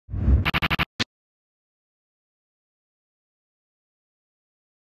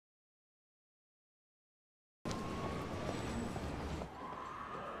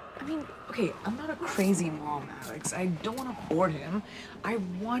mean, okay, I'm not a crazy mom, Alex. I don't want to board him. I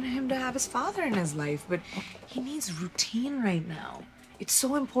want him to have his father in his life, but he needs routine right now. It's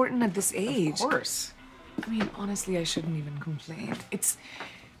so important at this age. Of course. I mean, honestly, I shouldn't even complain. It's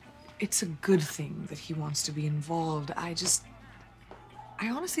a good thing that he wants to be involved. I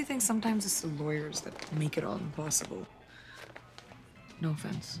honestly think sometimes it's the lawyers that make it all impossible. No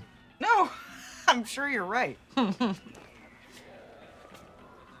offense. No, I'm sure you're right.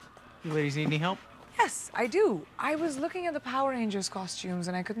 You ladies need any help? Yes, I do. I was looking at the Power Rangers costumes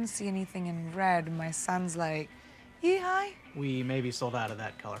and I couldn't see anything in red. My son's like, yee-hi. We may be sold out of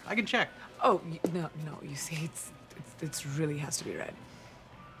that color. I can check. Oh, no, you see, it's really has to be red.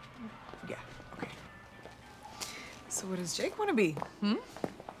 Yeah, okay. So what does Jake want to be, hmm?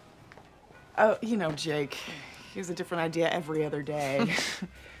 Oh, you know, Jake. He has a different idea every other day. I'll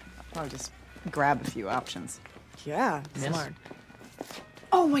probably just grab a few options. Yeah, Yes. smart.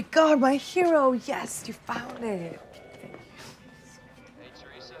 Oh my God, my hero! Yes, you found it. Thank you. Hey,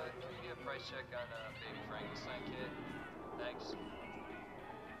 Teresa, can you get a price check on baby Frankenstein kit? Thanks.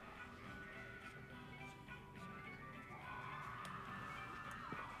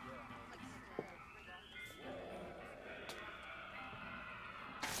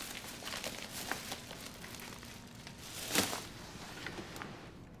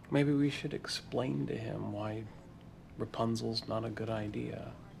 Maybe we should explain to him why Rapunzel's not a good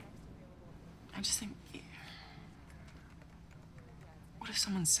idea. I just think, what if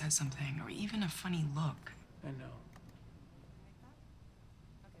someone says something, or even a funny look? I know.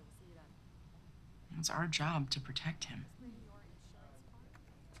 It's our job to protect him.